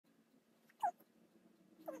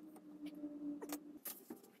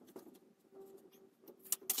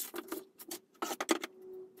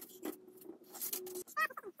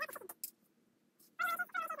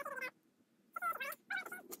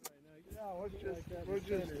We'll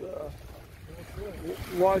just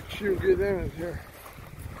watch you get in it here.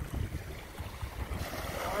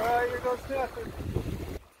 All right, here goes Stephen.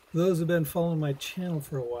 Those who have been following my channel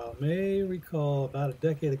for a while may recall about a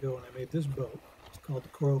decade ago when I made this boat. It's called the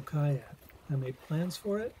Coral Kayak. I made plans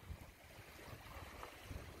for it.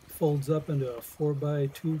 Folds up into a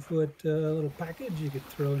 4x2 foot little package you could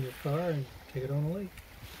throw in your car and take it on a lake.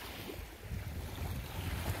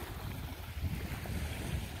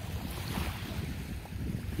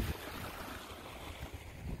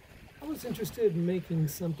 I was interested in making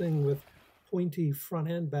something with pointy front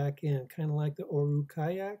end, back end, kind of like the Oru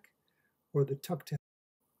kayak or the tuk-tuk.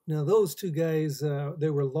 Now those two guys, they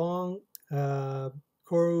were long.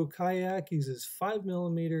 Koru kayak uses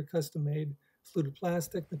 5mm custom-made fluted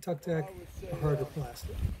plastic. The tuk-tuk, a harder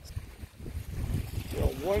plastic. You know,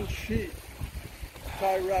 one sheet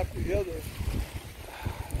tie wrapped together.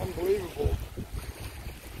 Unbelievable.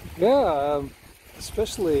 Yeah,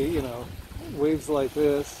 especially, you know, waves like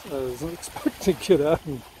this. I wasn't expecting to get out.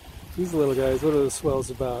 And these little guys, what are the swells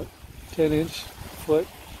about? 10-inch foot?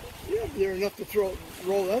 Yeah, they're enough to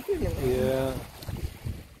roll that thing around. Yeah.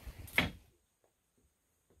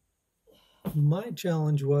 My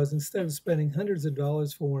challenge was, instead of spending hundreds of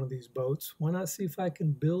dollars for one of these boats, why not see if I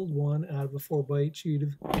can build one out of a 4x8 sheet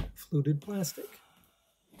of fluted plastic?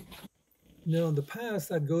 Now, in the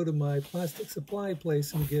past, I'd go to my plastic supply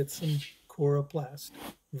place and get some Coroplast.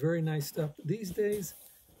 Very nice stuff. But these days,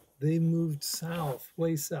 they moved south,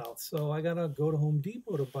 way south, so I gotta go to Home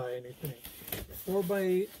Depot to buy anything.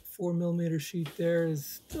 4x8, 4mm sheet there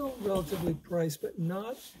is still relatively priced, but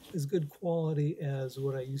not as good quality as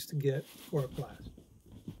what I used to get for a class.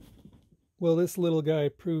 Well, this little guy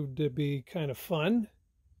proved to be kind of fun,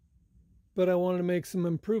 but I wanted to make some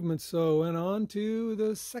improvements, so I went on to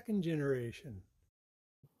the second generation.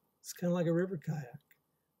 It's kind of like a river kayak.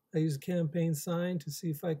 I used a campaign sign to see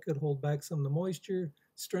if I could hold back some of the moisture,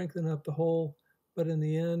 strengthen up the hull, but in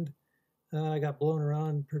the end, I got blown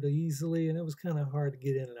around pretty easily, and it was kind of hard to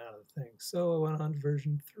get in and out of the thing. So I went on to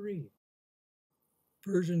version 3.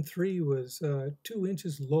 Version 3 was 2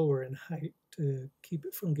 inches lower in height to keep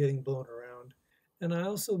it from getting blown around. And I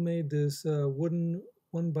also made this wooden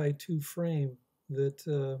 1x2 frame that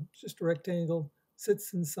just a rectangle,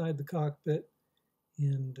 sits inside the cockpit,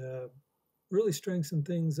 and really strengthens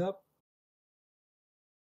things up.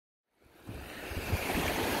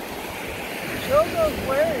 Show those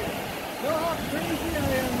waves. Know how crazy I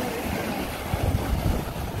am right now.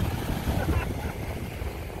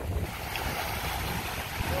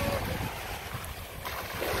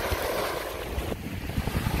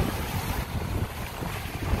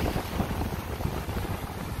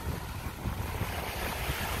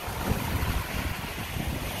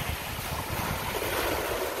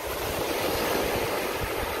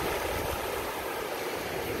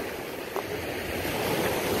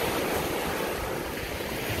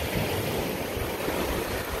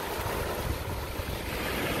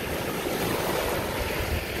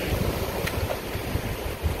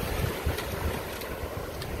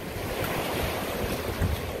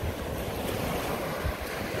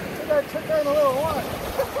 I took on a little one.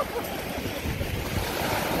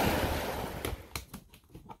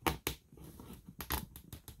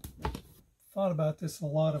 Thought about this a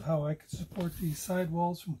lot, of how I could support these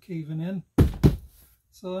sidewalls from caving in.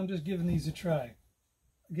 So I'm just giving these a try.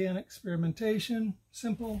 Again, experimentation,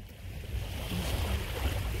 simple.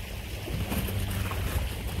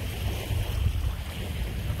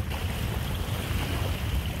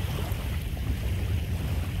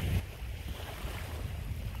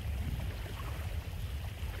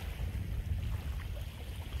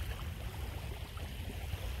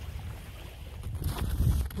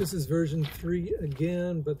 This is version 3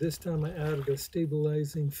 again, but this time I added a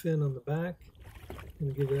stabilizing fin on the back. I'm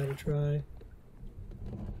going to give that a try.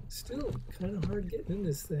 Still kind of hard getting in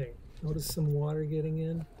this thing. Notice some water getting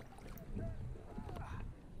in.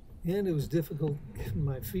 And it was difficult getting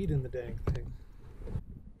my feet in the dang thing.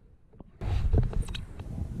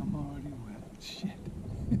 I'm already wet. Shit.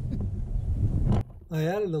 I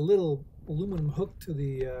added a little aluminum hook to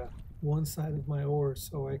the one side of my oar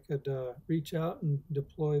so I could reach out and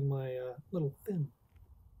deploy my little fin.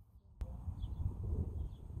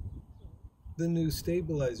 The new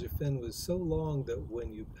stabilizer fin was so long that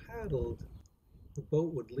when you paddled, the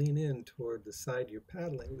boat would lean in toward the side you're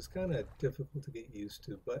paddling. It was kind of difficult to get used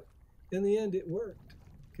to, but in the end it worked.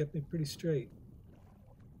 Kept me pretty straight.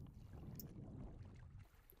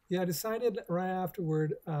 Yeah, I decided right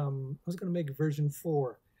afterward I was going to make version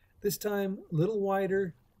 4. This time a little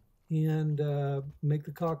wider, and make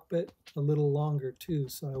the cockpit a little longer too,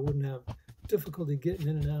 so I wouldn't have difficulty getting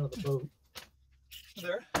in and out of the boat.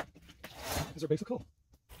 there is our basic hull.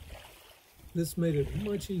 This made it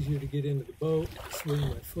much easier to get into the boat, swing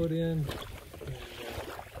my foot in, and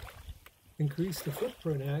increase the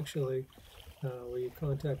footprint actually where you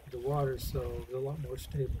contacted the water, so it's a lot more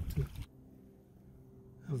stable too.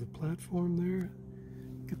 Have the platform there,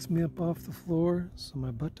 gets me up off the floor so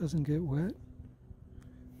my butt doesn't get wet.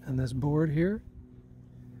 And this board here,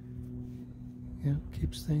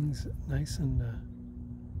 keeps things nice and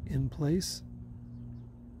in place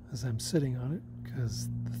as I'm sitting on it, because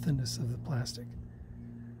the thinness of the plastic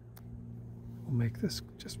will make this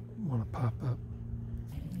just want to pop up.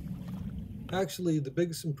 Actually, the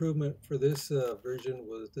biggest improvement for this version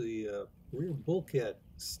was the rear bulkhead.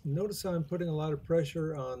 Notice how I'm putting a lot of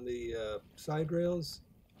pressure on the side rails.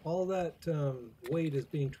 All that weight is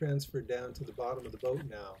being transferred down to the bottom of the boat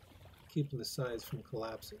now, keeping the sides from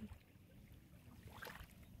collapsing.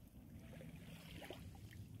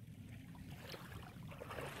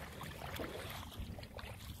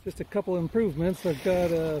 Just a couple improvements. I've got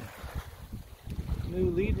a new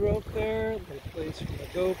lead rope there, replaced from the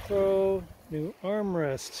GoPro, new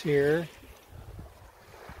armrests here,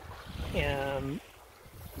 and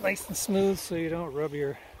nice and smooth so you don't rub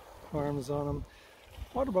your arms on them.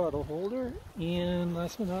 Water bottle holder, and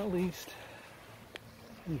last but not least,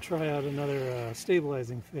 I'm gonna try out another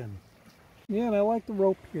stabilizing fin. Yeah, and I like the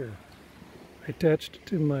rope here. I attached it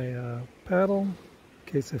to my paddle.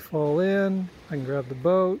 In case I fall in, I can grab the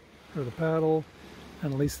boat or the paddle,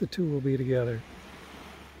 and at least the two will be together.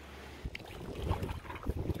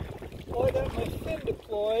 Well, I got my fin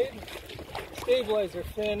deployed, stabilizer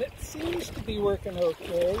fin. It seems to be working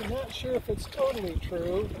okay. Not sure if it's totally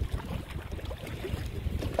true.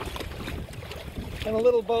 And a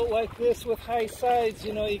little boat like this with high sides,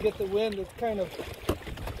 you get the wind that kind of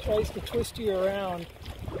tries to twist you around.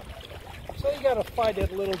 So you got to fight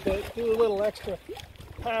it a little bit, do a little extra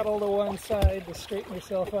paddle to one side to straighten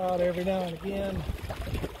yourself out every now and again.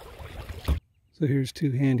 So here's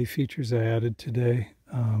two handy features I added today.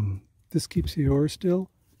 This keeps the oar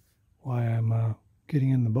still while I'm getting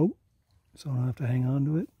in the boat, so I don't have to hang on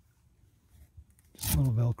to it. Just a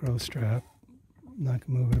little Velcro strap, not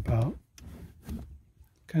gonna move it about.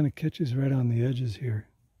 Kind of catches right on the edges here.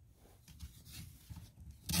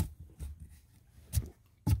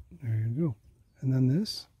 There you go. And then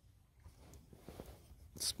this,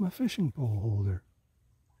 it's my fishing pole holder.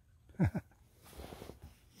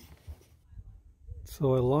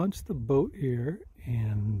 So I launched the boat here,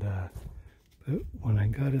 and but when I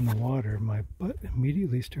got in the water, my butt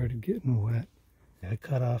immediately started getting wet. I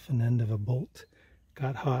cut off an end of a bolt,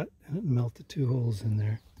 got hot, and it melted 2 holes in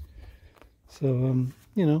there. So,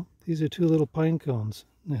 these are 2 little pine cones,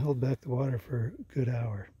 and they held back the water for a good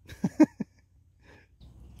hour. Oh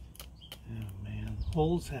man,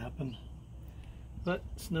 holes happen. But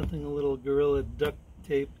it's nothing a little Gorilla duct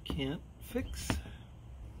tape can't fix.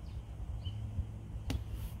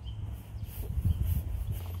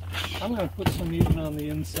 I'm going to put some even on the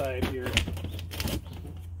inside here.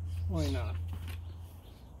 Why not?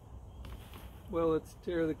 Well, let's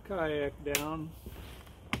tear the kayak down.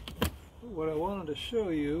 What I wanted to show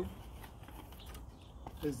you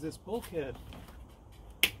is this bulkhead.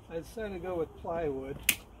 I decided to go with plywood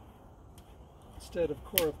instead of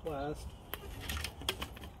coroplast,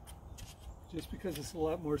 just because it's a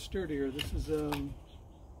lot more sturdier. This is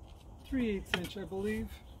 3/8 inch, I believe.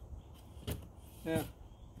 Yeah,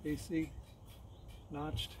 AC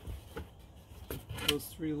notched. Those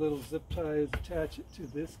 3 little zip ties attach it to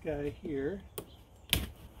this guy here.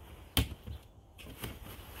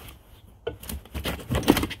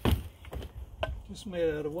 Just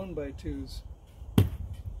made out of 1x2s.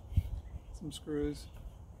 Some screws.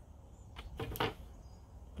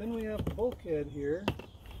 Then we have the bulkhead here.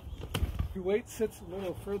 Your weight sits a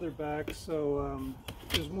little further back, so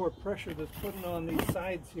there's more pressure that's putting on these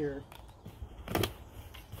sides here.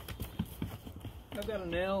 I've got a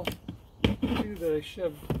nail too that I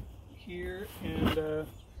shoved here, and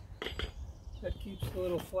that keeps the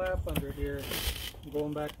little flap under here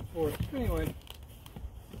going back and forth. Anyway,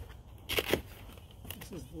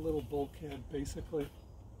 this is the little bulkhead basically.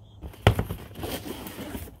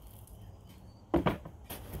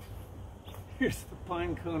 Here's the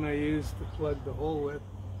pine cone I used to plug the hole with.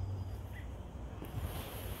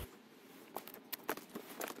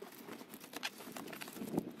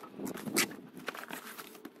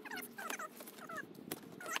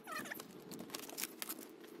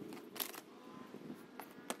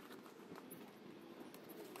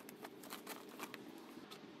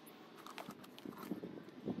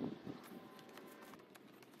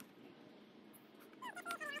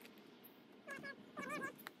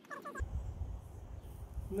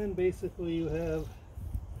 And then basically you have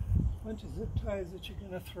a bunch of zip ties that you're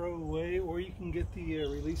going to throw away, or you can get the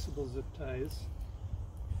releasable zip ties,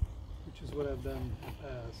 which is what I've done in the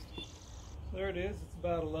past. There it is. It's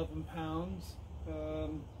about 11 pounds.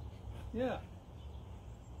 Yeah,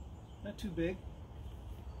 not too big.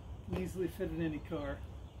 Can easily fit in any car.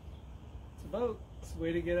 It's a boat. It's a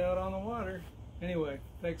way to get out on the water. Anyway,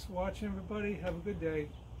 thanks for watching, everybody. Have a good day.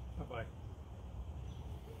 Bye-bye.